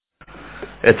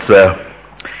It's a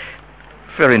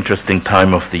very interesting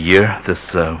time of the year, this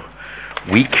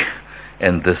week,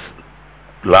 and this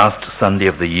last Sunday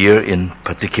of the year in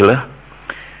particular.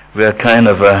 We are kind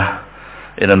of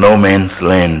in a no man's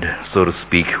land, so to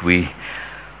speak. We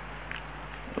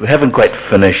haven't quite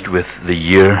finished with the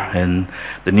year, and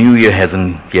the new year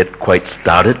hasn't yet quite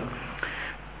started,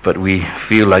 but we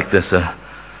feel like there's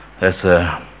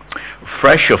a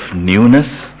fresh of newness.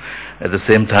 At the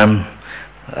same time,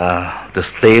 the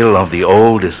stale of the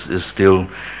old is still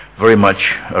very much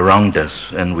around us,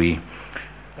 and we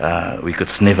could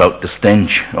sniff out the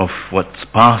stench of what's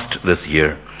passed this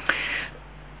year.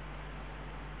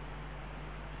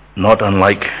 Not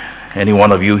unlike any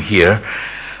one of you here,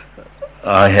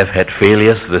 I have had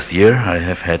failures this year. I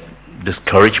have had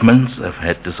discouragements. I've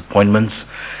had disappointments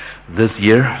this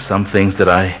year. Some things that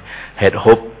I had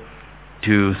hoped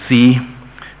to see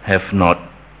have not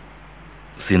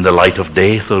seen the light of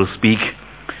day, so to speak.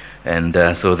 And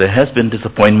so there has been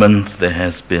disappointment, there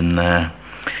has been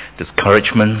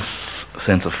discouragements,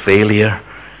 sense of failure,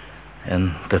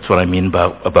 and that's what I mean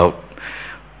about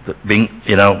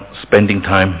spending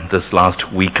time this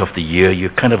last week of the year.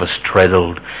 You're kind of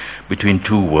straddled between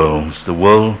two worlds: the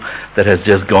world that has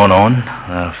just gone on,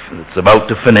 it's about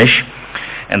to finish,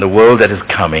 and the world that is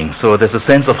coming. So there's a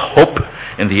sense of hope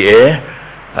in the air.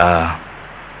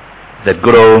 That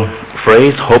good old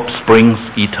phrase, hope springs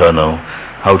eternal.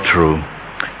 How true.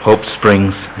 Hope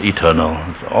springs eternal.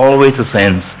 It's always a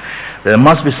sense there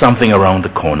must be something around the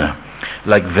corner.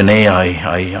 Like Vinay,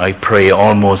 I pray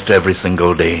almost every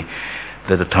single day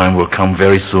that the time will come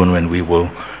very soon when we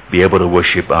will be able to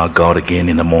worship our God again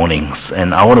in the mornings.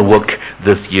 And I want to work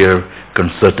this year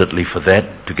concertedly for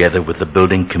that, together with the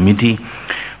building committee.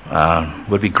 It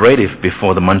would be great if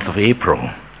before the month of April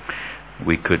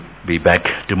we could be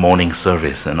back to morning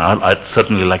service, and I'd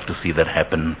certainly like to see that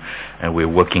happen, and we're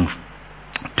working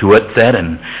towards that,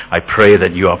 and I pray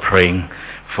that you are praying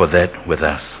for that with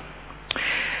us.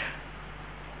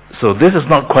 So this is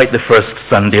not quite the first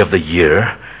Sunday of the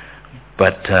year,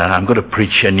 but I'm going to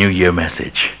preach a New Year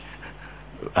message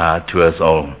to us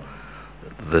all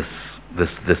this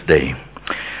day.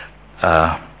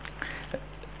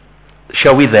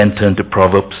 Shall we then turn to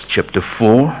Proverbs chapter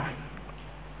 4?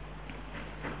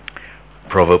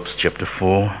 Proverbs chapter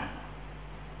 4.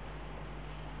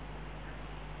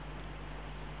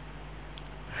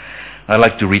 I'd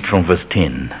like to read from verse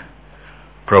 10.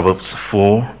 Proverbs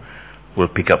 4, we'll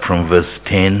pick up from verse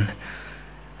 10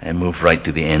 and move right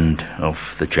to the end of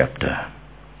the chapter.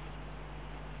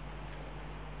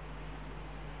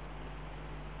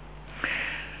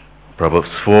 Proverbs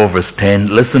 4, verse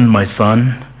 10. Listen, my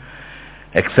son,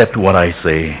 accept what I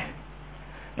say,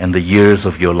 and the years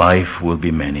of your life will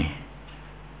be many.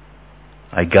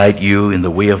 I guide you in the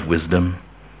way of wisdom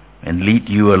and lead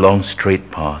you along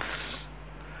straight paths.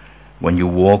 When you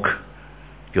walk,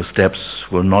 your steps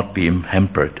will not be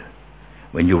hampered.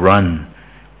 When you run,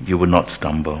 you will not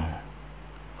stumble.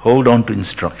 Hold on to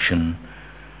instruction.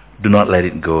 Do not let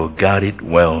it go. Guard it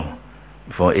well,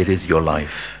 for it is your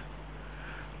life.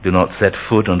 Do not set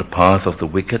foot on the path of the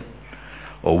wicked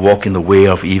or walk in the way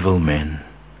of evil men.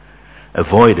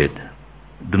 Avoid it.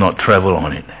 Do not travel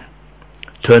on it.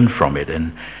 Turn from it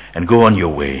and go on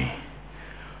your way,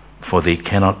 for they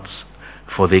cannot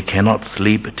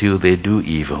sleep till they do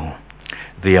evil.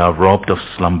 They are robbed of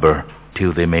slumber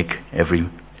till they make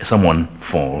someone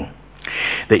fall.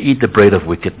 They eat the bread of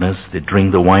wickedness, they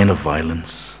drink the wine of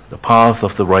violence. The path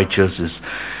of the righteous is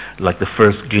like the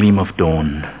first gleam of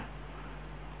dawn,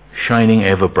 shining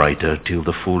ever brighter till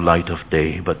the full light of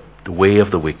day. But the way of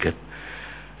the wicked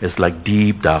is like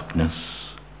deep darkness.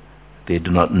 They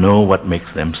do not know what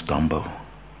makes them stumble.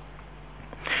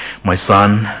 My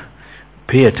son,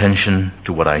 pay attention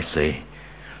to what I say.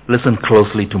 Listen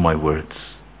closely to my words.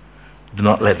 Do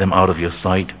not let them out of your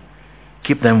sight.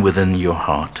 Keep them within your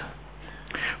heart.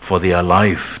 For they are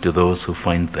life to those who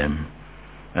find them,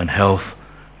 and health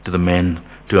to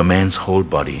a man's whole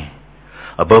body.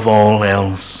 Above all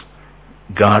else,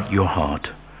 guard your heart,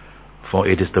 for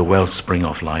it is the wellspring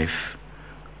of life.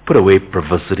 Put away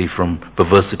perversity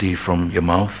from your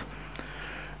mouth.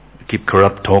 Keep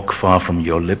corrupt talk far from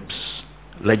your lips.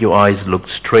 Let your eyes look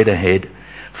straight ahead.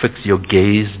 Fix your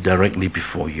gaze directly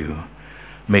before you.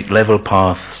 Make level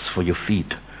paths for your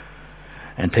feet,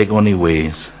 and take only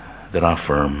ways that are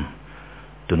firm.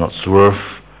 Do not swerve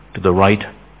to the right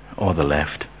or the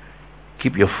left.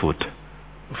 Keep your foot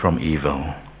from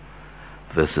evil.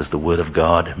 This is the word of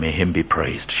God. May Him be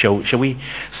praised. Shall we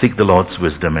seek the Lord's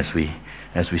wisdom as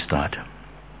we start?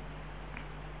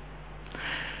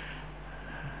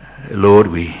 Lord,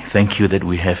 we thank you that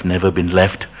we have never been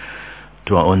left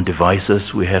to our own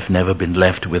devices, we have never been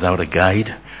left without a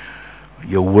guide.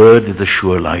 Your word is a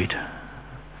sure light,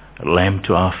 a lamp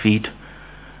to our feet,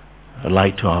 a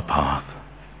light to our path.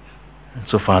 And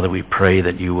so, Father, we pray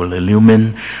that you will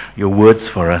illumine your words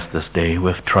for us this day.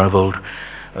 We have traveled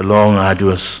a long,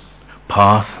 arduous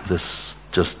path, this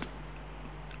just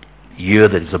year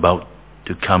that is about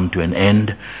to come to an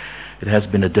end. It has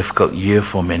been a difficult year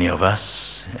for many of us,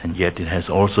 and yet it has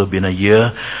also been a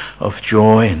year of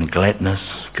joy and gladness,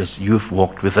 because you've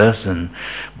walked with us, and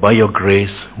by your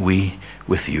grace we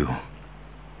with you.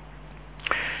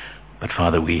 But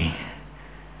Father, we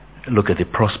look at the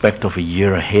prospect of a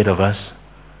year ahead of us,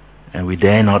 and we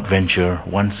dare not venture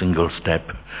one single step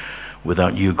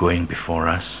without you going before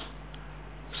us.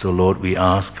 So Lord, we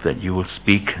ask that you will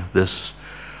speak this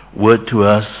word to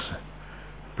us,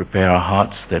 prepare our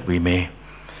hearts that we may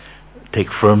take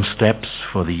firm steps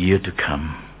for the year to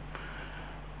come.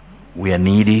 We are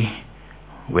needy,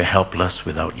 we are helpless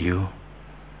without you.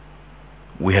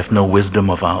 We have no wisdom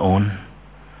of our own.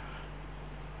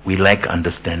 We lack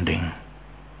understanding.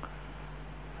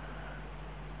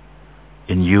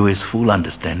 In you is full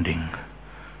understanding.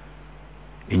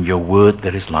 In your word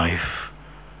there is life.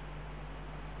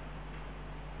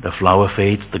 The flower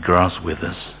fades, the grass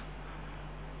withers,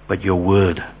 but your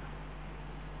word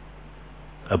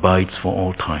abides for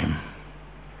all time,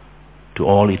 to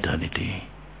all eternity.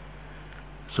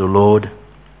 So Lord,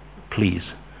 please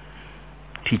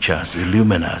teach us,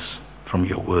 illumine us from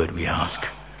your word, we ask.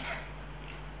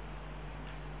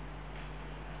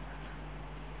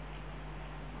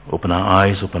 Open our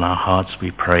eyes, open our hearts, we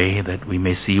pray, that we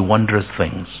may see wondrous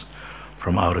things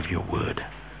from out of your word.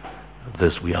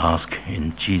 This we ask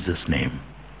in Jesus' name.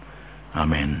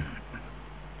 Amen.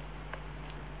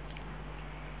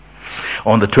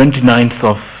 On the 29th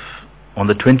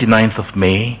of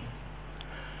May,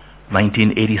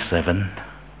 1987,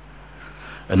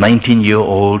 a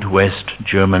 19-year-old West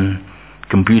German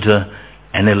computer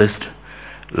analyst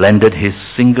landed his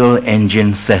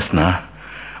single-engine Cessna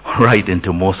right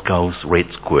into Moscow's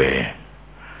Red Square.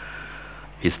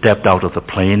 He stepped out of the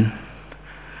plane,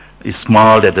 he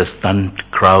smiled at the stunned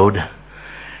crowd,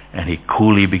 and he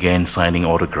coolly began signing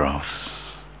autographs.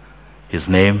 His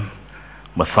name,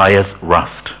 Matthias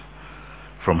Rust,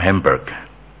 from Hamburg.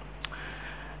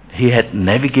 He had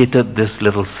navigated this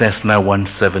little Cessna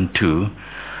 172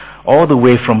 all the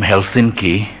way from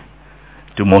Helsinki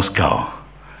to Moscow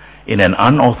in an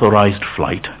unauthorized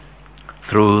flight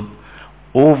through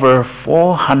over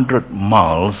 400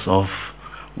 miles of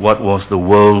what was the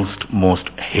world's most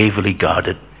heavily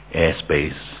guarded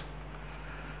airspace.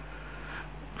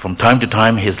 From time to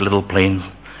time, his little plane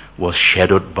was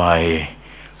shadowed by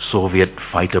Soviet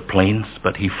fighter planes,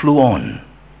 but he flew on,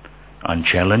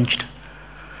 unchallenged,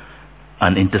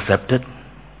 unintercepted,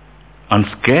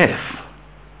 unscathed,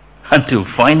 until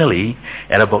finally,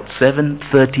 at about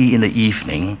 7:30 in the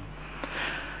evening,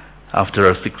 after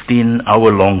a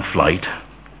 16-hour-long flight,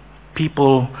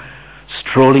 people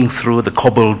strolling through the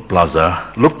cobbled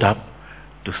plaza looked up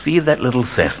to see that little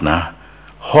Cessna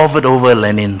hovered over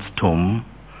Lenin's tomb,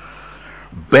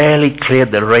 barely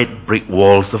cleared the red brick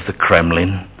walls of the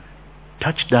Kremlin,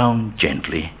 touched down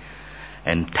gently,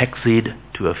 and taxied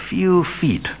to a few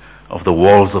feet of the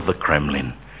walls of the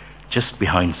Kremlin, just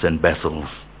behind St. Basil's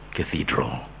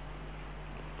Cathedral.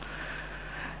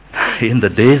 In the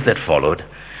days that followed,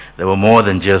 there were more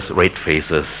than just red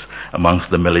faces amongst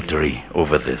the military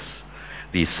over this.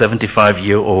 The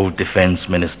 75-year-old defense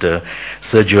minister,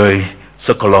 Sergei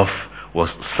Sokolov, was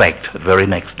sacked the very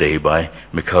next day by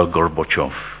Mikhail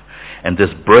Gorbachev. And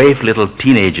this brave little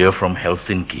teenager from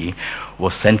Helsinki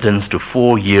was sentenced to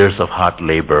 4 years of hard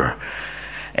labor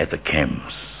at the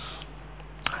camps.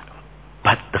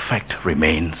 But the fact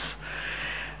remains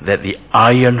that the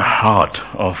iron heart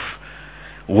of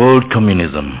world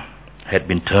communism had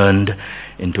been turned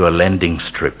into a landing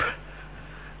strip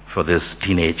for this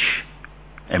teenage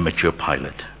amateur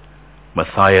pilot.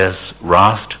 Matthias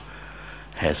Rust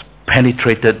has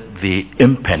penetrated the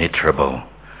impenetrable,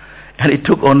 and it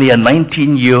took only a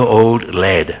 19-year-old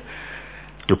lad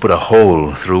to put a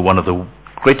hole through one of the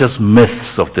greatest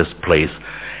myths of this place,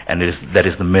 and that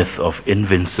is the myth of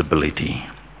invincibility.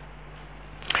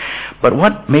 But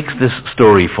what makes this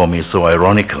story for me so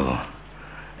ironical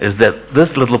is that this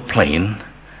little plane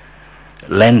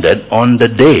landed on the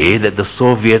day that the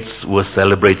Soviets were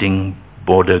celebrating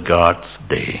Border Guards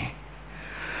Day.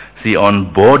 See,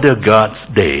 on Border Guards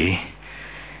Day,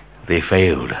 they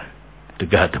failed to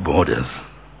guard the borders.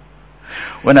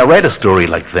 When I read a story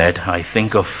like that, I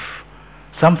think of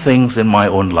some things in my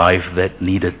own life that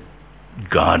needed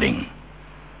guarding.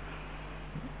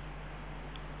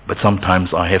 but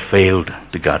sometimes I have failed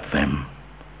to guard them.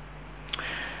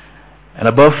 And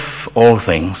above all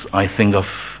things, I think of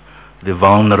the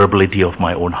vulnerability of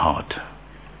my own heart.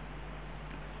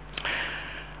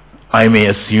 I may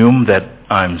assume that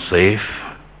I'm safe.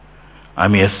 I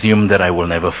may assume that I will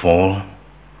never fall.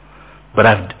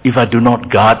 But if I do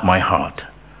not guard my heart,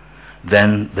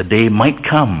 then the day might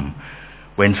come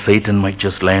when Satan might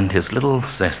just land his little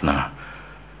Cessna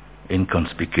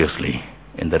inconspicuously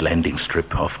in the landing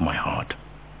strip of my heart.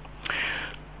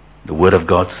 The Word of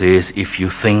God says, if you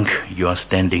think you are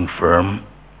standing firm,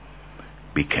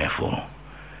 be careful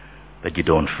that you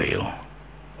don't fail.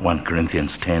 1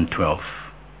 Corinthians 10:12.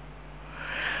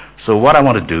 So what I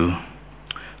want to do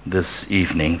this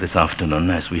afternoon,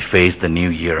 as we face the new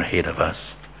year ahead of us,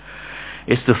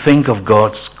 is to think of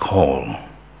God's call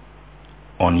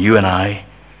on you and I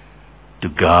to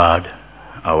guard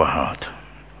our heart.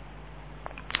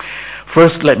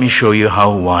 First, let me show you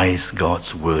how wise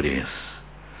God's Word is.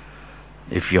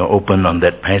 If you're open on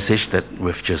that passage that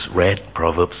we've just read,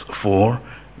 Proverbs 4,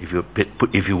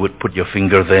 if you would put your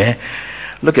finger there,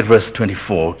 look at verse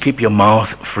 24. Keep your mouth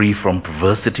free from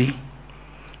perversity.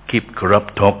 Keep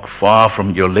corrupt talk far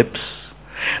from your lips.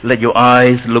 Let your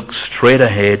eyes look straight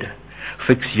ahead.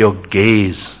 Fix your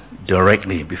gaze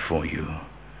directly before you.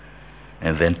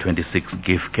 And then 26,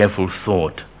 give careful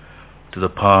thought to the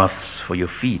paths for your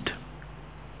feet.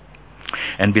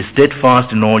 And be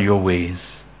steadfast in all your ways.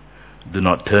 Do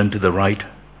not turn to the right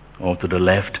or to the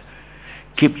left.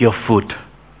 Keep your foot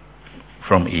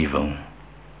from evil.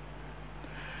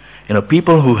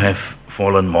 People who have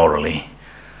fallen morally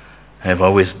have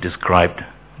always described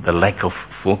the lack of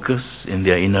focus in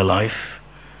their inner life.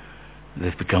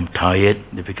 They've become tired.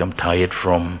 They've become tired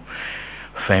from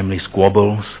family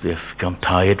squabbles. They've become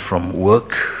tired from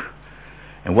work.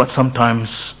 And what sometimes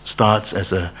starts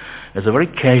as a very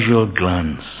casual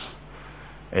glance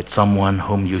at someone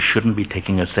whom you shouldn't be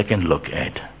taking a second look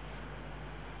at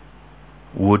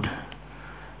would,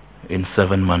 in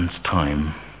 7 months'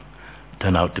 time,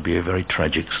 turn out to be a very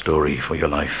tragic story for your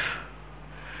life.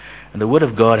 And the Word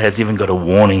of God has even got a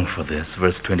warning for this.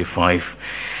 Verse 25,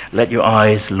 let your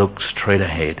eyes look straight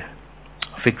ahead.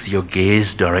 Fix your gaze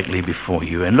directly before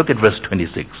you. And look at verse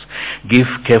 26. Give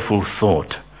careful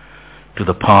thought to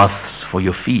the paths for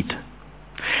your feet.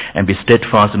 And be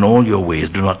steadfast in all your ways.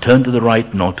 Do not turn to the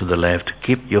right nor to the left.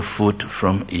 Keep your foot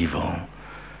from evil.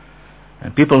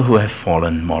 And people who have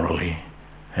fallen morally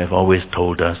have always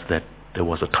told us that there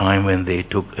was a time when they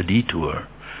took a detour.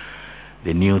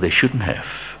 They knew they shouldn't have,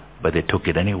 but they took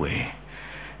it anyway.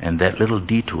 And that little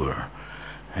detour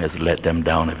has led them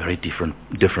down a very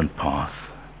different path.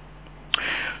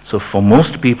 So for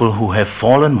most people who have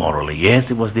fallen morally, yes,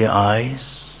 it was their eyes.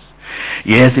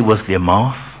 Yes, it was their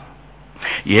mouth.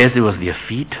 Yes, it was their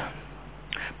feet.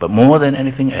 But more than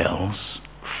anything else,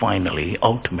 finally,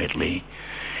 ultimately,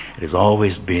 it has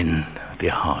always been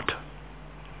their heart.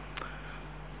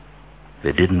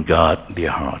 They didn't guard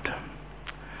their heart.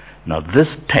 Now this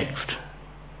text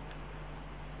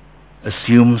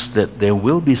assumes that there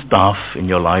will be stuff in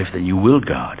your life that you will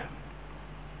guard.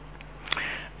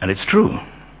 And it's true.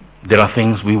 There are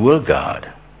things we will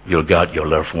guard. You'll guard your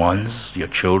loved ones, your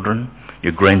children,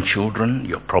 your grandchildren,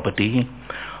 your property,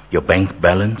 your bank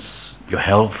balance, your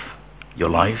health, your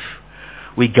life.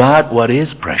 We guard what is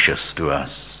precious to us.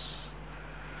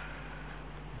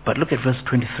 But look at verse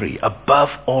 23. Above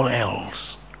all else,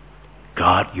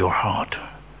 guard your heart.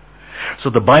 So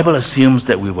the Bible assumes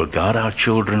that we will guard our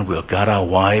children, we'll guard our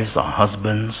wives, our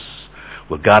husbands,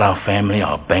 we'll guard our family,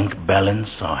 our bank balance,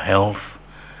 our health.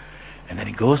 And then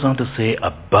it goes on to say,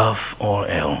 above all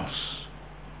else,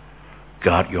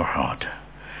 guard your heart.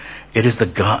 It is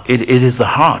the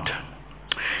heart.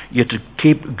 You're to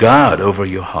keep guard over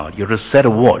your heart. You're to set a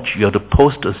watch. You're to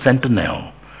post a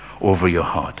sentinel over your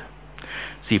heart.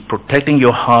 See, protecting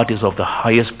your heart is of the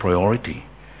highest priority,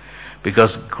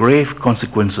 because grave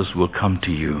consequences will come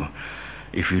to you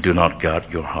if you do not guard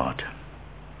your heart.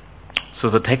 So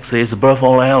the text says, above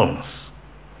all else.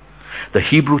 The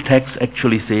Hebrew text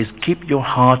actually says, keep your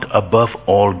heart above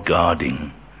all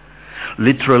guarding.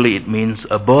 Literally, it means,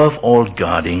 above all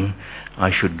guarding,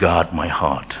 I should guard my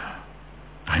heart.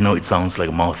 I know it sounds like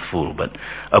a mouthful, but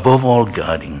above all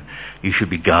guarding, you should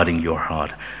be guarding your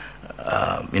heart.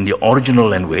 In the original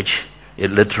language,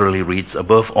 it literally reads,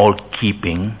 above all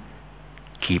keeping,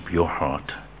 keep your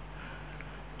heart.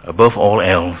 Above all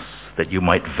else that you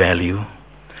might value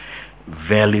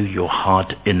your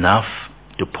heart enough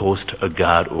to post a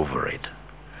guard over it.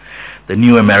 The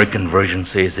New American Version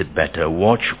says it better.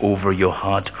 Watch over your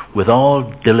heart with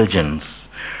all diligence,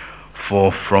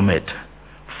 for from it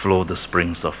flow the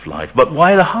springs of life. But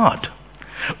why the heart?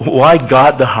 Why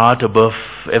guard the heart above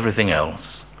everything else?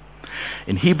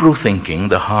 In Hebrew thinking,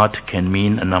 the heart can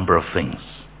mean a number of things.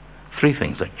 3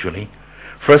 things, actually.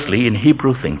 Firstly, in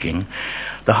Hebrew thinking,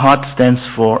 the heart stands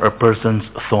for a person's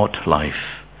thought life.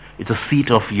 It's a seat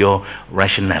of your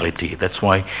rationality. That's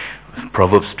why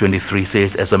Proverbs 23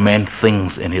 says, as a man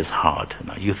thinks in his heart.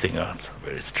 Now you think, oh, it's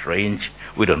very strange.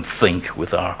 We don't think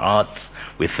with our hearts.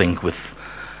 We think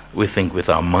with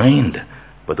our mind.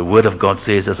 But the Word of God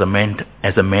says, as a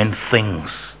man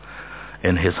thinks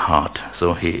in his heart,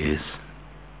 so he is.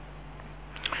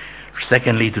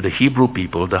 Secondly, to the Hebrew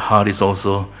people, the heart is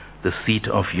also the seat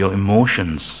of your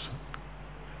emotions,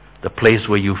 the place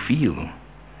where you feel.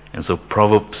 And so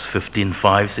Proverbs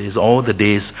 15:5 says, all the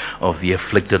days of the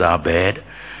afflicted are bad,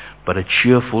 but a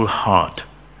cheerful heart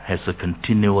has a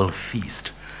continual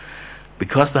feast.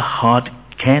 Because the heart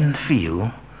can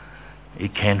feel,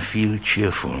 it can feel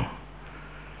cheerful.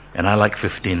 And I like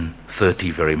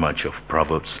 15:30 very much of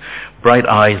Proverbs. Bright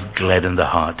eyes gladden the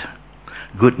heart.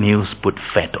 Good news put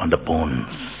fat on the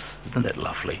bones. Isn't that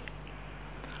lovely?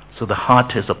 So the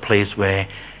heart is a place where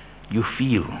you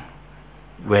feel,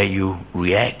 where you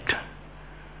react,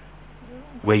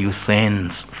 where you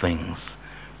sense things,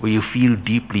 where you feel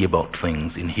deeply about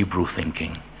things in Hebrew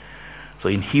thinking. So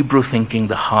in Hebrew thinking,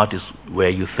 the heart is where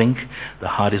you think, the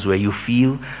heart is where you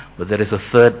feel, but there is a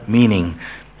third meaning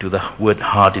to the word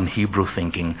heart in Hebrew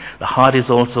thinking. The heart is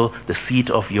also the seat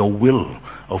of your will,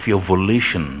 of your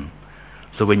volition.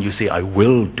 So when you say, I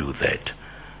will do that,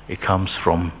 it comes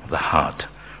from the heart.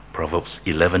 Proverbs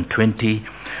 11:20,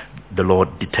 the Lord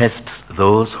detests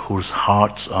those whose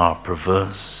hearts are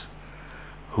perverse,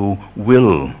 who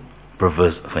will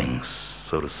perverse things,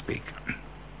 so to speak.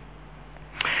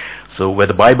 So where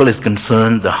the Bible is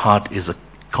concerned, the heart is a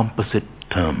composite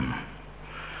term.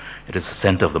 It is the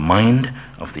center of the mind,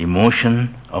 of the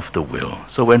emotion, of the will.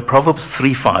 So when Proverbs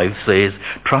 3:5 says,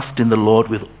 trust in the Lord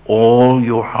with all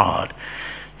your heart,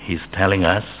 he's telling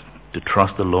us to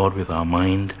trust the Lord with our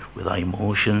mind, with our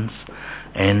emotions,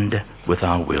 and with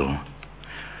our will.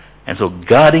 And so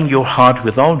guarding your heart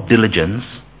with all diligence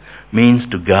means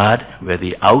to guard where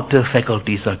the outer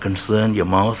faculties are concerned, your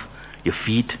mouth, your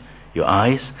feet, your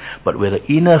eyes, but where the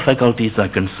inner faculties are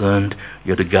concerned,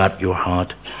 you're to guard your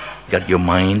heart, guard your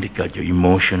mind, guard your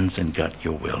emotions, and guard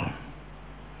your will.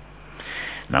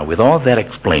 Now, with all that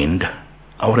explained,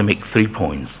 I want to make 3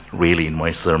 points, really, in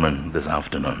my sermon this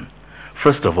afternoon.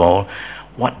 First of all,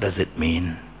 what does it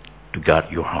mean to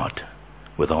guard your heart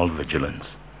with all vigilance?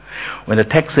 When the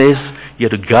text says you're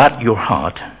to guard your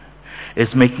heart,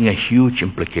 it's making a huge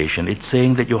implication. It's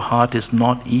saying that your heart is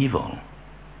not evil.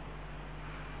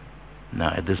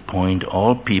 Now, at this point,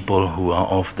 all people who are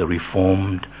of the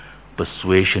Reformed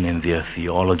persuasion in their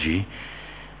theology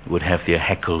would have their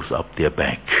hackles up their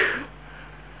back.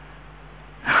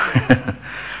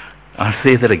 I'll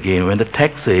say that again. When the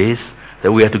text says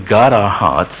that we are to guard our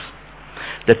hearts,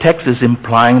 the text is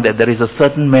implying that there is a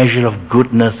certain measure of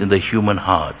goodness in the human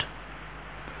heart.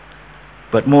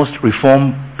 But most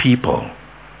Reformed people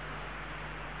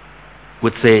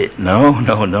would say,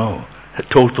 no.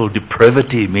 Total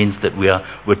depravity means that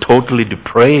we're totally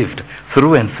depraved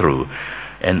through and through.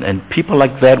 And people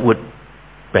like that would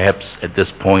perhaps at this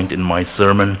point in my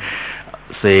sermon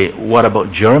say, what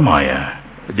about Jeremiah?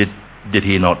 Did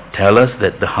he not tell us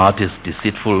that the heart is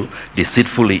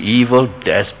deceitfully evil,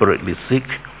 desperately sick?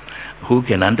 Who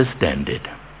can understand it?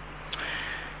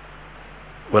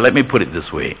 Well, let me put it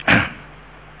this way.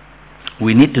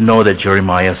 We need to know that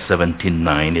Jeremiah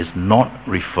 17:9 is not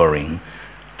referring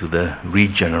to the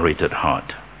regenerated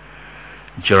heart.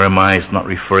 Jeremiah is not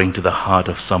referring to the heart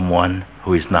of someone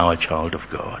who is now a child of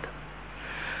God.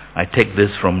 I take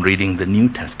this from reading the New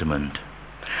Testament.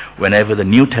 Whenever the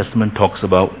New Testament talks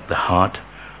about the heart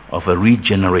of a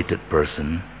regenerated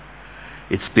person,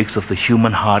 it speaks of the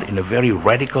human heart in a very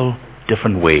radical,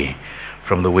 different way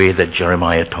from the way that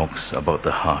Jeremiah talks about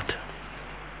the heart.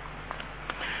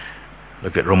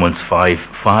 Look at Romans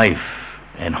 5:5.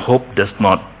 And hope does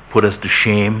not put us to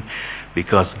shame,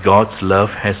 because God's love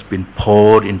has been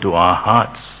poured into our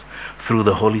hearts through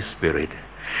the Holy Spirit.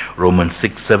 Romans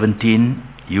 6:17,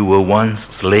 you were once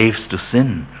slaves to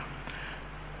sin,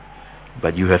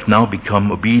 but you have now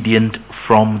become obedient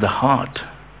from the heart.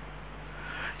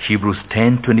 Hebrews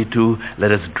 10:22,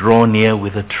 let us draw near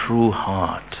with a true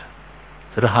heart.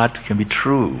 So the heart can be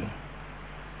true,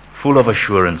 full of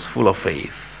assurance, full of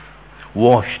faith,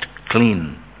 washed,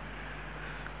 clean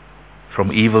from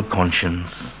evil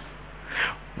conscience.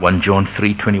 1 John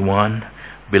 3:21,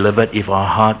 beloved, if our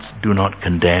hearts do not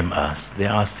condemn us,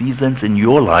 there are seasons in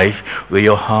your life where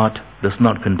your heart does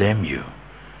not condemn you.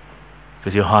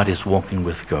 because your heart is walking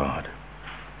with God.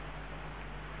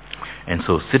 And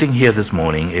so sitting here this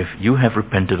morning, if you have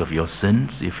repented of your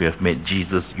sins, if you have made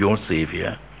Jesus your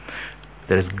Savior,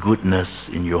 there is goodness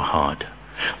in your heart,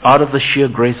 out of the sheer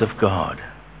grace of God.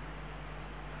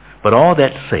 But all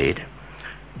that said,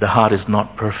 the heart is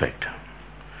not perfect.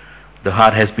 The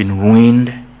heart has been ruined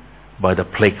by the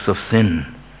plagues of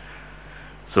sin.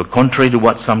 So contrary to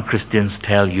what some Christians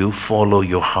tell you, follow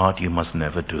your heart, you must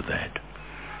never do that.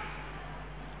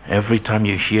 Every time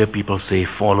you hear people say,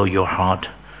 follow your heart,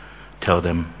 tell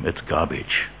them it's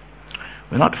garbage.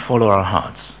 We're not to follow our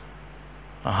hearts.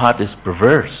 Our heart is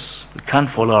perverse. We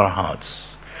can't follow our hearts.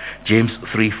 James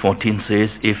 3:14 says,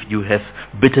 if you have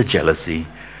bitter jealousy,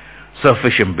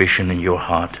 selfish ambition in your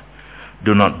heart,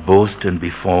 do not boast and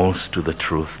be false to the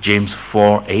truth. James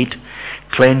 4:8,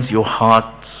 cleanse your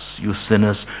hearts, you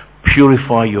sinners,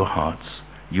 purify your hearts,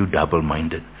 you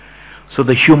double-minded. So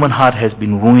the human heart has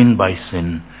been ruined by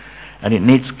sin, and it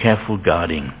needs careful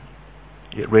guarding.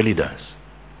 It really does.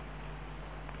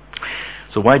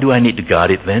 So why do I need to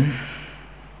guard it then?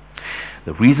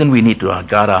 The reason we need to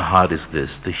guard our heart is this.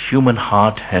 The human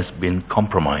heart has been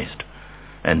compromised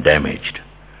and damaged.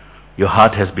 Your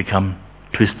heart has become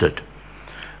twisted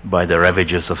by the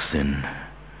ravages of sin.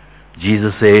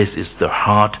 Jesus says it's the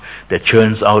heart that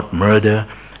churns out murder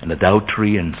and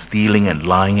adultery and stealing and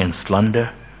lying and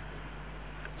slander.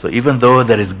 So even though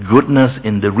there is goodness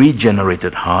in the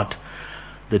regenerated heart,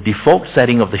 the default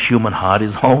setting of the human heart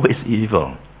is always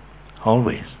evil.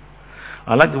 Always.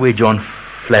 I like the way John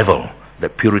Flavel, the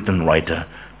Puritan writer,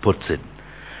 puts it.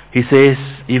 He says,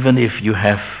 even if you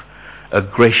have a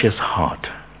gracious heart,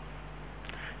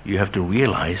 you have to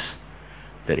realize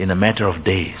that in a matter of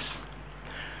days,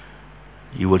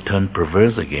 you will turn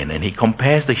perverse again. And he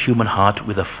compares the human heart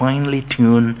with a finely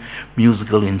tuned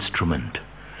musical instrument.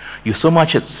 You so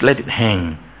much as let it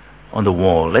hang on the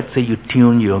wall. Let's say you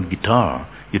tune your guitar.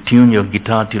 You tune your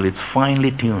guitar till it's finely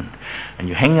tuned. And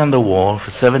you hang on the wall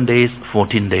for 7 days,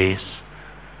 14 days.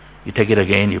 You take it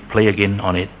again, you play again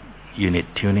on it. You need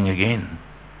tuning again.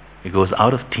 It goes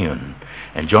out of tune.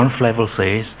 And John Flavel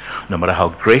says, no matter how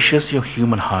gracious your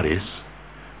human heart is,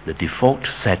 the default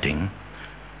setting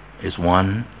is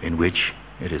one in which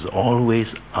it is always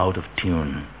out of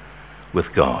tune with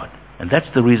God. And that's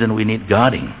the reason we need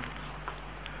guarding.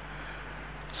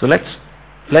 So let's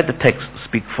let the text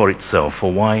speak for itself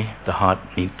for why the heart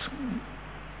needs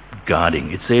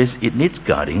guarding. It says it needs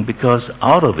guarding because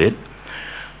out of it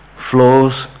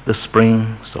flows the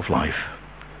springs of life.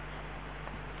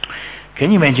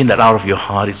 Can you imagine that out of your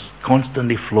heart is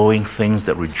constantly flowing things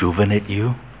that rejuvenate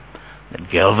you, that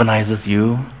galvanizes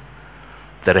you,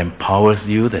 that empowers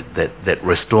you, that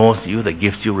restores you, that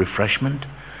gives you refreshment?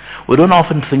 We don't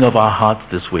often think of our hearts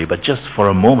this way, but just for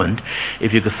a moment,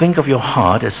 if you could think of your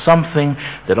heart as something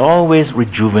that always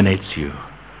rejuvenates you,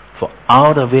 for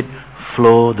out of it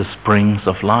flow the springs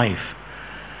of life.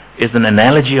 It's an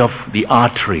analogy of the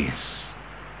arteries,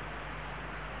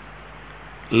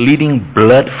 leading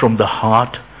blood from the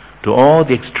heart to all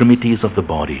the extremities of the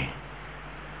body.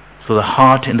 So the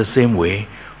heart, in the same way,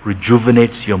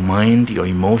 rejuvenates your mind, your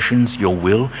emotions, your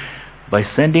will, by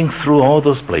sending through all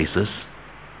those places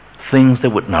things that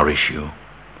would nourish you.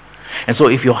 And so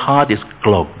if your heart is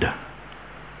clogged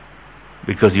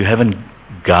because you haven't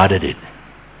guarded it,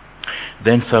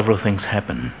 then several things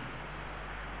happen.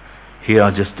 Here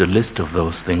are just a list of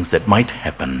those things that might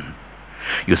happen.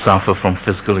 You suffer from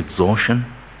physical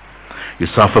exhaustion. You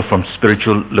suffer from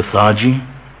spiritual lethargy.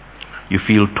 You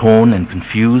feel torn and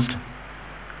confused.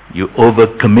 You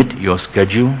overcommit your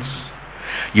schedules.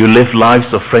 You live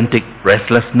lives of frantic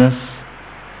restlessness.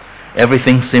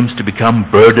 Everything seems to become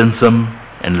burdensome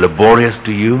and laborious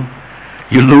to you.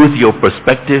 You lose your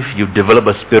perspective. You develop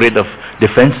a spirit of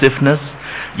defensiveness.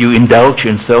 You indulge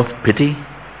in self-pity.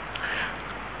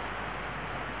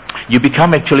 You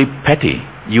become actually petty.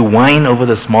 You whine over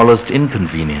the smallest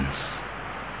inconvenience.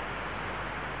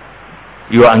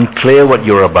 You are unclear what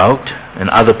you're about, and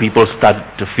other people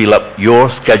start to fill up your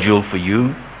schedule for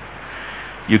you.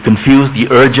 You confuse the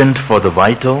urgent for the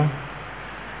vital.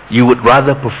 You would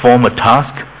rather perform a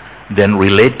task than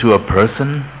relate to a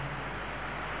person.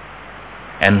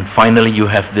 And finally, you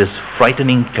have this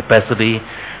frightening capacity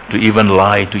to even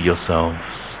lie to yourselves.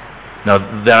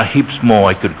 Now, there are heaps more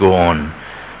I could go on.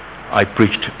 I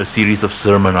preached a series of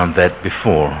sermons on that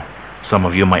before. Some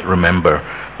of you might remember.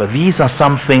 But these are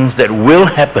some things that will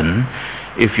happen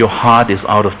if your heart is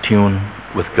out of tune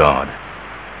with God.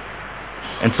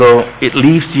 And so it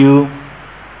leaves you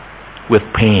with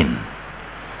pain,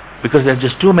 because there are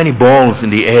just too many balls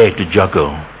in the air to juggle.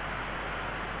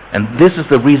 And this is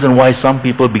the reason why some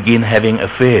people begin having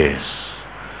affairs.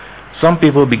 Some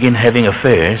people begin having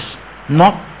affairs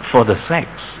not for the sex.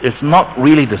 It's not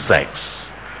really the sex.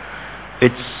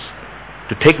 It's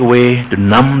to take away, to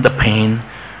numb the pain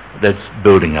that's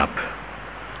building up,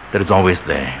 that is always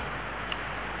there.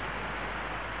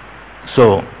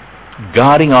 So,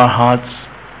 guarding our hearts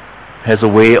has a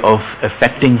way of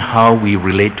affecting how we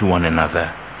relate to one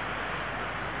another.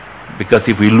 Because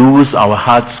if we lose our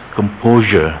heart's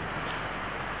composure,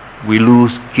 we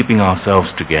lose keeping ourselves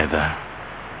together.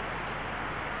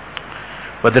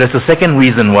 But there is a second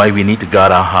reason why we need to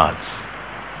guard our hearts.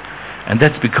 And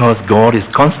that's because God is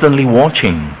constantly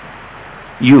watching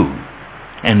you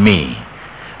and me.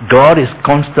 God is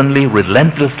constantly,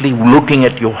 relentlessly looking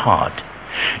at your heart.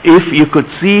 If you could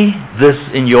see this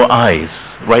in your eyes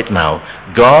right now,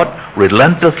 God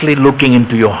relentlessly looking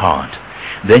into your heart,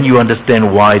 then you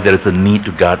understand why there is a need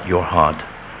to guard your heart.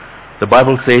 The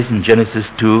Bible says in Genesis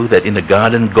 2 that in the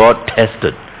garden God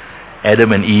tested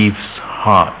Adam and Eve's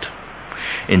heart.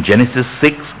 In Genesis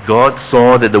 6, God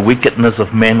saw that the wickedness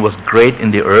of man was great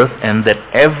in the earth, and that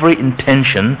every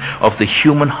intention of the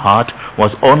human heart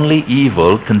was only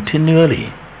evil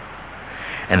continually.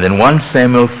 And then 1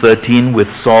 Samuel 13, with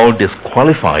Saul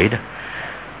disqualified,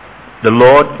 the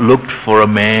Lord looked for a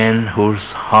man whose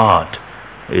heart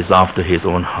is after his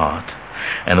own heart.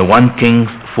 And 1 Kings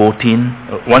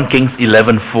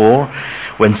 11:4,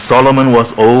 when Solomon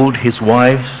was old, his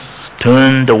wives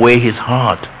turned away his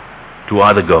heart to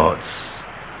other gods.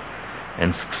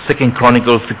 And 2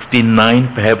 Chronicles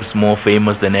 16:9, perhaps more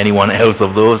famous than anyone else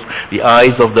of those, the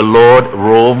eyes of the Lord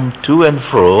roam to and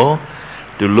fro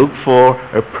to look for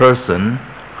a person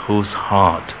whose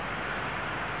heart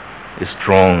is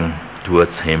strong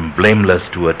towards him, blameless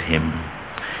toward him.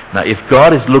 Now, if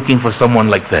God is looking for someone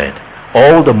like that,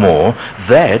 all the more,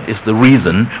 that is the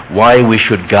reason why we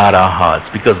should guard our hearts,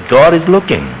 because God is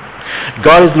looking.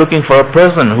 God is looking for a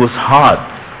person whose heart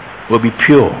will be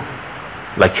pure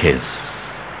like his.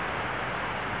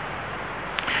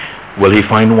 Will he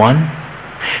find one?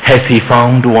 Has he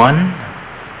found one?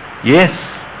 Yes.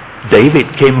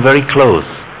 David came very close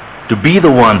to be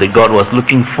the one that God was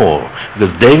looking for,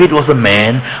 because David was a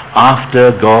man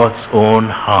after God's own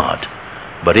heart.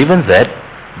 But even that,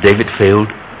 David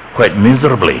failed quite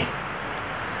miserably.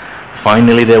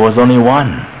 Finally, there was only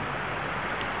one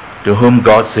to whom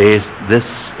God says, "This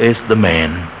is the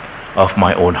man of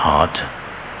my own heart.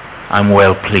 I'm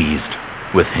well pleased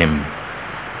with him."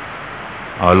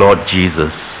 Our Lord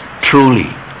Jesus,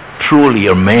 truly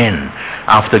a man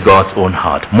after God's own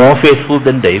heart, more faithful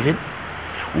than David,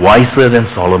 wiser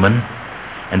than Solomon,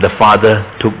 and the Father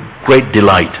took great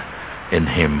delight in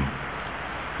him.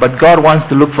 But God wants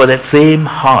to look for that same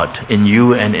heart in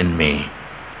you and in me.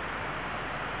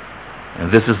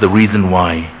 And this is the reason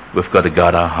why we've got to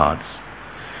guard our hearts.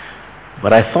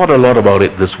 But I thought a lot about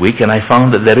it this week, and I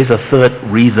found that there is a third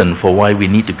reason for why we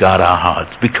need to guard our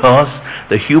hearts. Because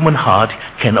the human heart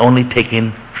can only take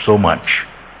in so much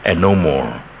and no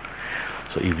more.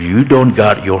 So if you don't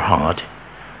guard your heart,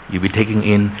 you'll be taking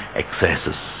in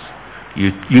excesses.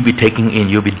 You'll be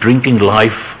drinking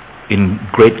life in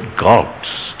great gulps.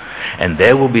 And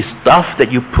there will be stuff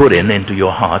that you put into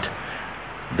your heart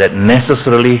that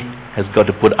necessarily has got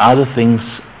to put other things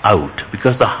out,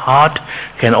 because the heart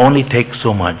can only take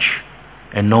so much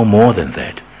and no more than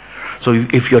that. So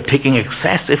if you're taking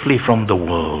excessively from the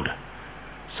world,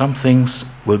 some things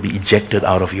will be ejected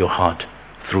out of your heart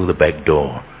through the back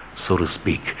door, so to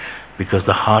speak, because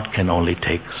the heart can only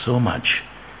take so much.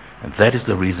 And that is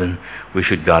the reason we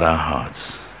should guard our hearts.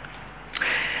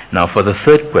 Now, for the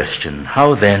third question,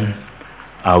 how then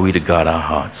are we to guard our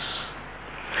hearts?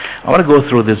 I want to go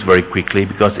through this very quickly,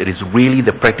 because it is really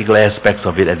the practical aspects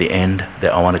of it at the end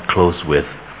that I want to close with.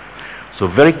 So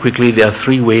very quickly, there are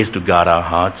three ways to guard our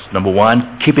hearts. Number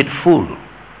one, keep it full.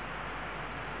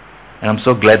 And I'm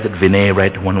so glad that Vinay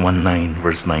read 119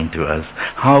 verse 9 to us.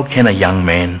 How can a young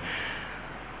man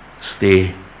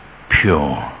stay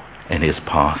pure in his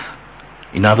path?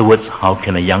 In other words, how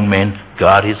can a young man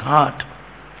guard his heart?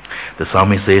 The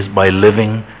psalmist says, by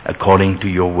living according to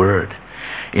your word.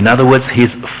 In other words,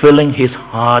 he's filling his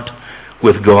heart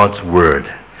with God's word.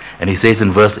 And he says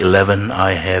in verse 11,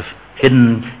 I have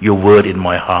hidden your word in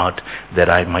my heart that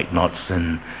I might not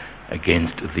sin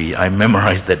against thee. I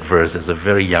memorized that verse as a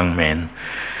very young man.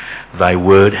 Thy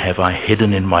word have I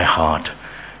hidden in my heart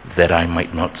that I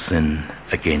might not sin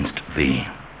against thee.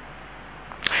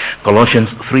 Colossians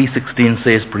 3:16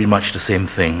 says pretty much the same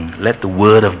thing. Let the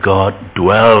word of God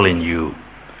dwell in you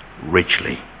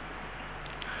richly.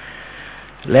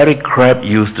 Larry Crabb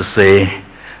used to say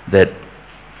that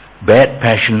bad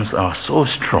passions are so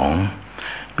strong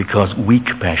because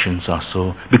good passions are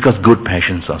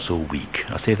so weak.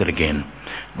 I'll say that again,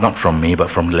 not from me,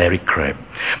 but from Larry Crabb.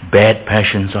 Bad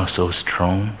passions are so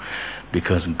strong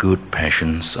because good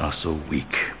passions are so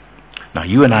weak. Now,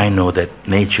 you and I know that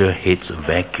nature hates a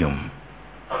vacuum.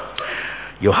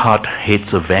 Your heart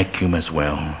hates a vacuum as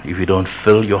well. If you don't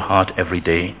fill your heart every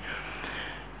day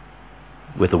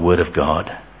with the Word of God,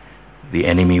 the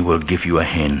enemy will give you a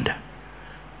hand.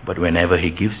 But whenever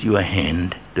he gives you a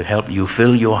hand to help you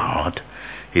fill your heart,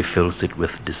 he fills it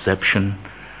with deception,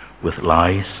 with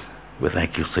lies, with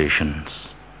accusations.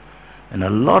 And a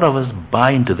lot of us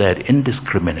buy into that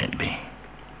indiscriminately.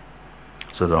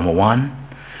 So number one,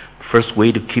 first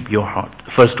way to guard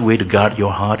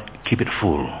your heart, keep it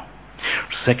full.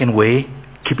 Second way,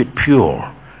 keep it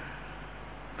pure.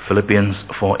 Philippians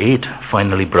 4:8,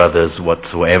 finally, brothers,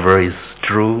 whatsoever is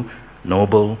true,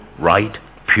 noble, right,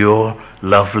 pure,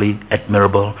 lovely,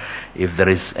 admirable, if there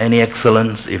is any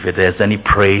excellence, if there's any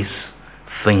praise,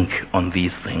 think on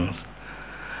these things.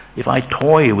 If I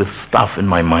toy with stuff in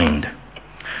my mind,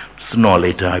 sooner or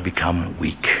later I become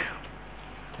weak,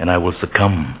 and I will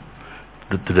succumb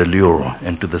to the lure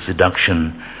and to the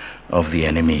seduction of the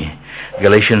enemy.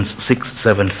 Galatians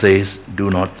 6:7 says, do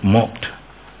not mock.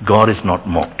 God is not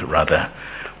mocked, rather.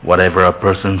 Whatever a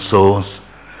person sows,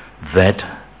 that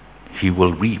he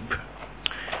will reap.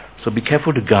 So be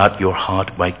careful to guard your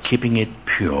heart by keeping it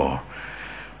pure.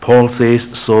 Paul says,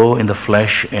 sow in the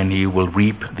flesh and you will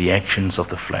reap the actions of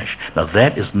the flesh. Now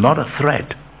that is not a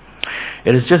threat.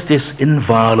 It is just this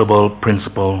inviolable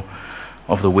principle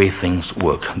of the way things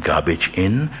work. Garbage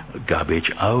in,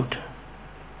 garbage out.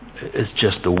 It's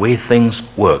just the way things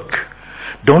work.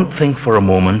 Don't think for a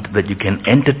moment that you can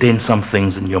entertain some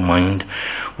things in your mind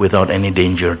without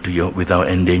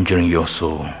endangering your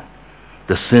soul.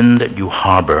 The sin that you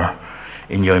harbor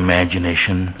in your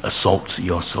imagination assaults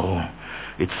your soul.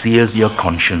 It sears your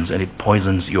conscience and it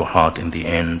poisons your heart in the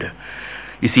end.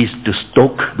 You see, to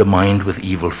stoke the mind with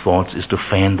evil thoughts is to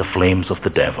fan the flames of the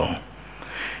devil.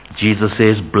 Jesus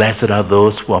says, blessed are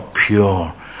those who are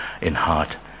pure in heart.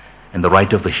 And the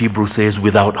writer of the Hebrew says,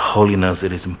 without holiness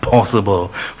it is impossible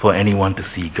for anyone to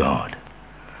see God.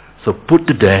 So put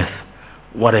to death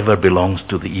whatever belongs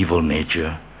to the evil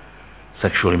nature.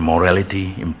 Sexual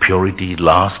immorality, impurity,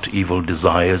 lust, evil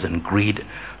desires, and greed.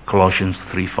 Colossians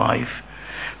 3:5.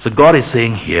 So God is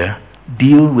saying here,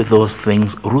 deal with those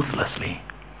things ruthlessly.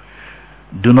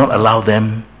 Do not allow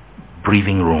them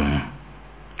breathing room.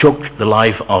 Choke the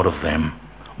life out of them.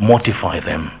 Mortify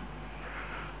them.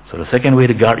 So the second way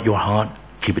to guard your heart,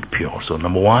 keep it pure. So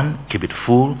number one, keep it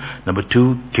full. Number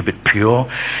two, keep it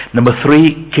pure. Number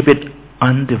three, keep it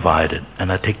undivided.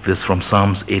 And I take this from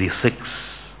Psalms 86,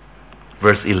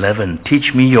 verse 11.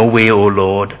 Teach me your way, O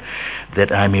Lord,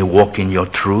 that I may walk in your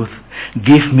truth.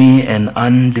 Give me an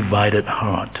undivided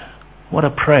heart. What a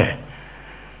prayer.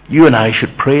 You and I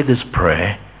should pray this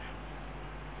prayer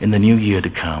in the new year to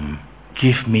come.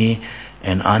 Give me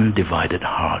an undivided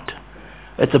heart.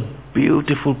 It's a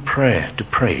beautiful prayer to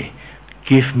pray.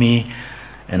 Give me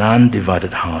an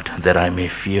undivided heart that I may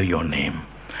fear your name.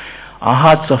 Our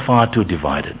hearts are far too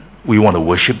divided. We want to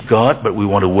worship God, but we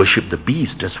want to worship the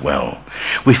beast as well.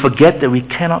 We forget that we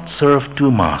cannot serve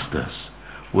two masters.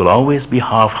 We'll always be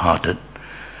half-hearted.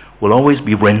 We'll always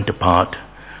be rent apart.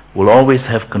 We'll always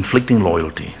have conflicting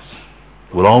loyalties.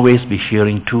 We'll always be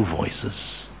hearing two voices.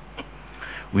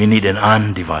 We need an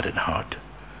undivided heart.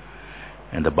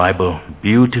 And the Bible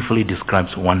beautifully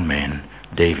describes one man,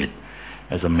 David,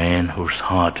 as a man whose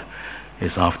heart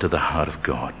is after the heart of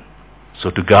God.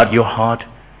 So to guard your heart,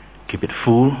 keep it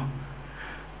full,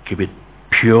 keep it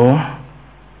pure,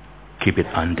 keep it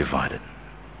undivided.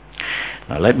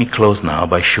 Now let me close now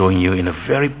by showing you in a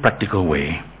very practical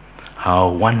way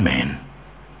how one man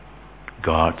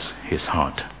guards his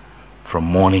heart from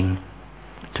morning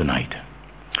to night.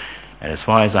 And as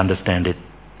far as I understand it,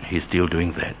 he's still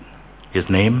doing that. His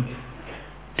name,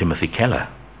 Timothy Keller.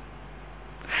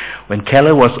 When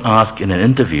Keller was asked in an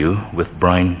interview with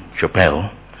Brian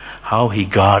Chappell how he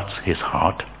guards his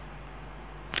heart,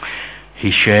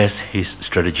 he shares his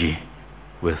strategy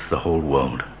with the whole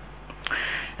world.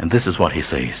 And this is what he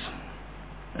says,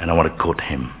 and I want to quote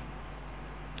him.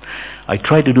 I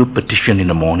try to do petition in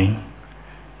the morning,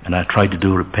 and I try to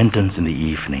do repentance in the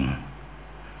evening.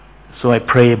 So I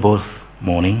pray both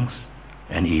mornings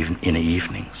and in the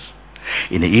evenings.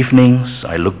 In the evenings,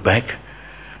 I look back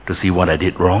to see what I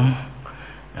did wrong,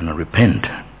 and I repent.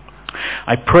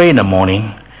 I pray in the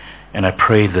morning, and I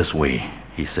pray this way,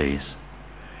 he says.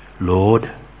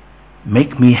 Lord,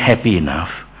 make me happy enough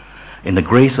in the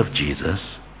grace of Jesus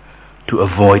to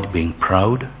avoid being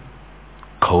proud,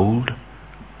 cold,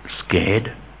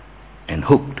 scared, and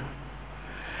hooked.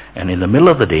 And in the middle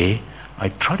of the day, I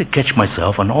try to catch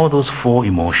myself on all those 4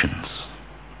 emotions.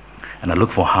 And I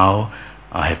look for how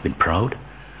I have been proud,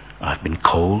 I've been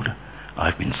cold,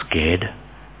 I've been scared,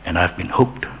 and I've been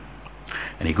hooked.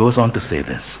 And he goes on to say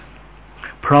this.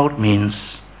 Proud means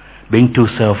being too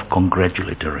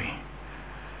self-congratulatory.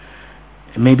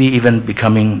 Maybe even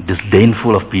becoming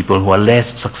disdainful of people who are less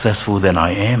successful than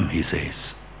I am, he says.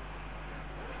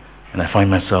 And I find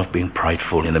myself being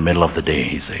prideful in the middle of the day,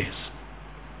 he says.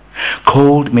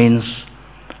 Cold means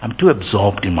I'm too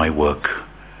absorbed in my work.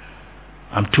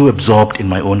 I'm too absorbed in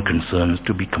my own concerns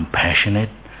to be compassionate,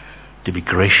 to be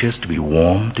gracious, to be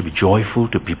warm, to be joyful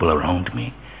to people around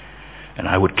me. And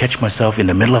I would catch myself in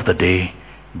the middle of the day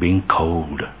being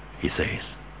cold, he says.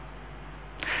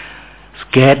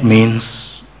 Scared means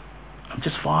I'm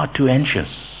just far too anxious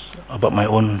about my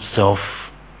own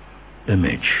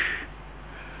self-image.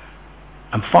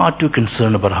 I'm far too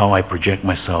concerned about how I project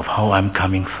myself, how I'm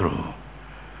coming through.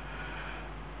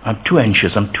 I'm too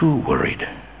anxious, I'm too worried.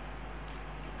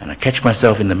 And I catch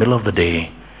myself in the middle of the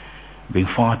day being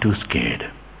far too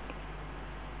scared.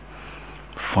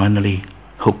 Finally,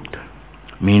 hooked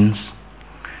means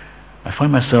I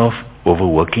find myself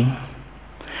overworking.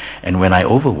 And when I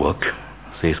overwork,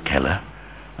 says Keller,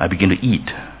 I begin to eat.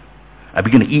 I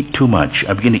begin to eat too much.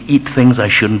 I begin to eat things I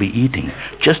shouldn't be eating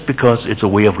just because it's a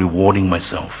way of rewarding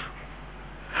myself.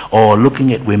 Or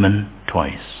looking at women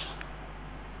twice.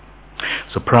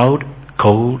 So proud,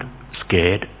 cold,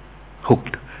 scared,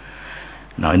 hooked.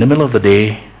 Now in the middle of the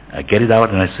day, I get it out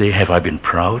and I say, have I been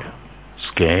proud,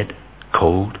 scared,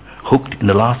 cold, hooked in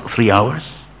the last 3 hours?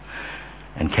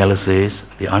 And Keller says,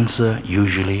 the answer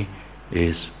usually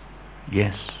is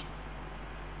yes.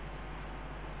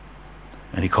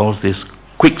 And he calls this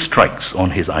quick strikes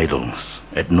on his idols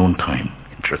at noontime,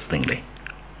 interestingly.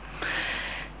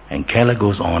 And Keller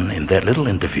goes on in that little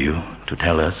interview to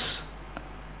tell us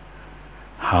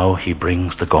how he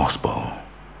brings the gospel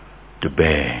to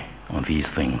bear on these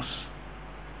things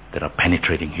that are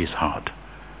penetrating his heart.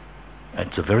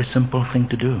 It's a very simple thing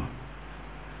to do.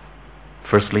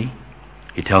 Firstly,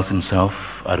 he tells himself,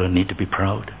 I don't need to be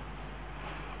proud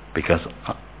because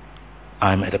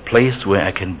I'm at a place where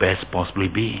I can best possibly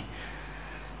be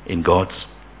in God's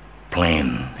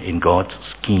plan, in God's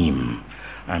scheme.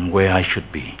 I'm where I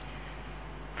should be.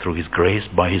 Through His grace,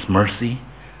 by His mercy,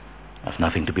 I have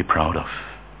nothing to be proud of.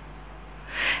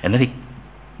 And then he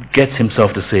gets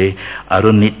himself to say, I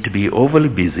don't need to be overly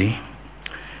busy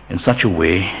in such a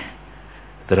way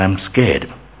that I'm scared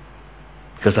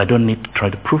because I don't need to try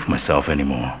to prove myself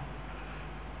anymore.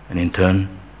 And in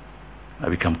turn, I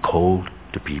become cold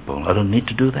to people. I don't need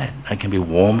to do that. I can be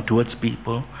warm towards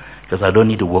people because I don't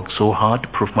need to work so hard to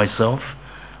prove myself.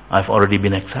 I've already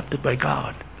been accepted by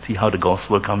God. See how the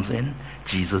gospel comes in?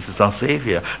 Jesus is our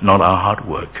Savior, not our hard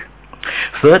work.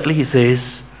 Thirdly, he says,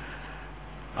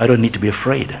 I don't need to be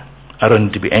afraid. I don't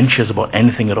need to be anxious about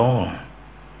anything at all.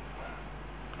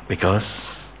 Because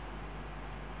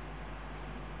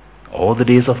all the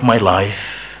days of my life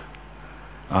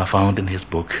are found in His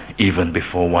book, even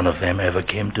before one of them ever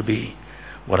came to be.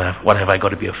 What have I got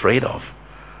to be afraid of?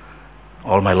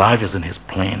 All my life is in His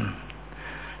plan.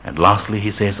 And lastly,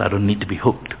 he says, I don't need to be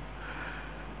hooked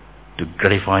to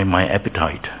gratify my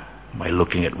appetite by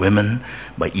looking at women,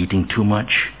 by eating too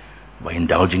much, by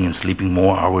indulging in sleeping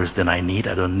more hours than I need.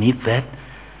 I don't need that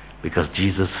because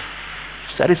Jesus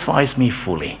satisfies me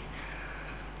fully.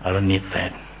 I don't need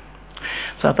that.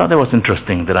 So I thought that was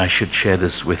interesting that I should share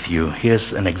this with you.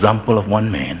 Here's an example of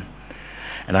one man.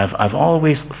 And I've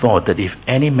always thought that if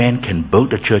any man can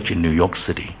build a church in New York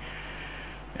City,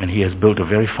 and he has built a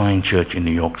very fine church in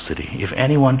New York City, if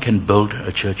anyone can build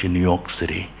a church in New York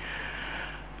City,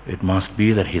 it must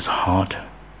be that his heart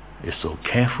is so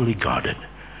carefully guarded.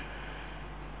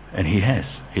 And he has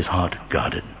his heart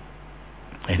guarded.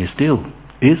 And he still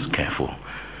is careful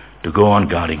to go on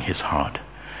guarding his heart.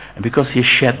 And because he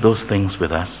shared those things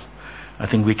with us, I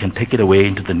think we can take it away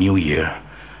into the new year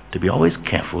to be always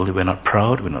careful that we're not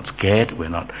proud, we're not scared, we're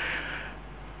not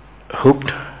hooked,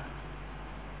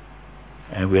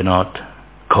 and we're not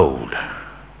cold.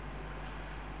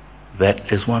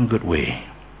 That is one good way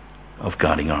of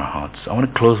guarding our hearts. I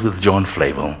want to close with John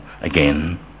Flavel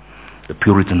again, the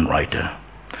Puritan writer.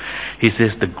 He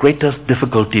says the greatest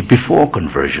difficulty before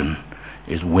conversion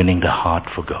is winning the heart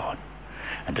for God.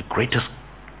 And the greatest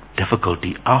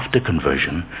difficulty after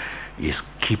conversion is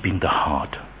keeping the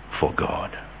heart for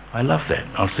God. I love that.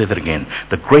 I'll say that again.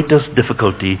 The greatest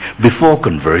difficulty before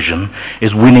conversion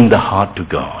is winning the heart to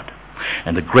God.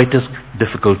 And the greatest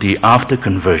difficulty after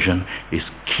conversion is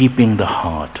keeping the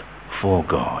heart for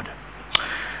God.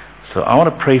 So I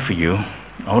want to pray for you.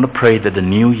 I want to pray that the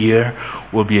new year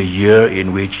will be a year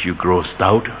in which you grow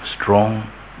stout,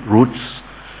 strong roots,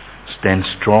 stand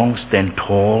strong, stand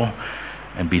tall,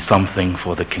 and be something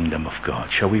for the kingdom of God.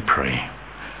 Shall we pray?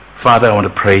 Father, I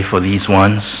want to pray for these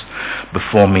ones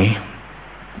before me.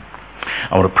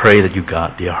 I want to pray that you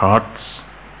guard their hearts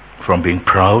from being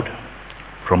proud,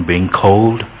 from being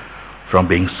cold, from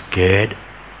being scared,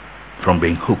 from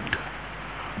being hooked.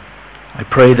 I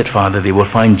pray that, Father, they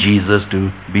will find Jesus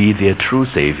to be their true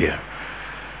Savior,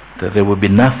 that there will be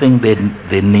nothing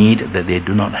they need that they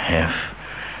do not have,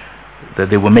 that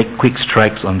they will make quick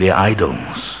strikes on their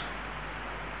idols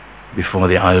before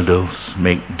the idols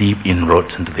make deep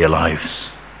inroads into their lives.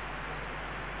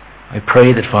 I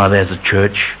pray that, Father, as a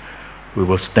church, we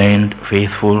will stand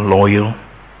faithful, loyal.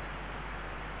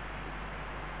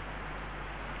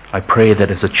 I pray that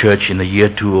as a church in the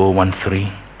year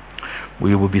 2013,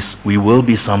 we will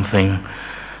be something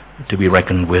to be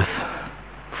reckoned with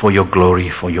for your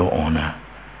glory, for your honor.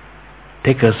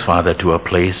 Take us, Father, to a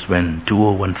place when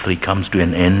 2013 comes to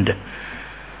an end,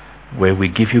 where we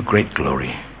give you great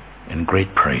glory and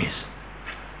great praise.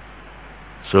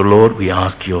 So, Lord, we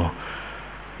ask your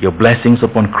blessings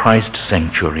upon Christ's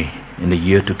sanctuary in the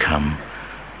year to come.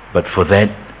 But for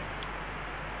that,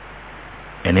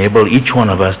 enable each one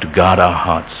of us to guard our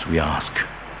hearts, we ask.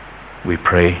 We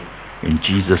pray in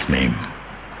Jesus' name.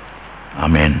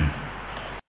 Amen.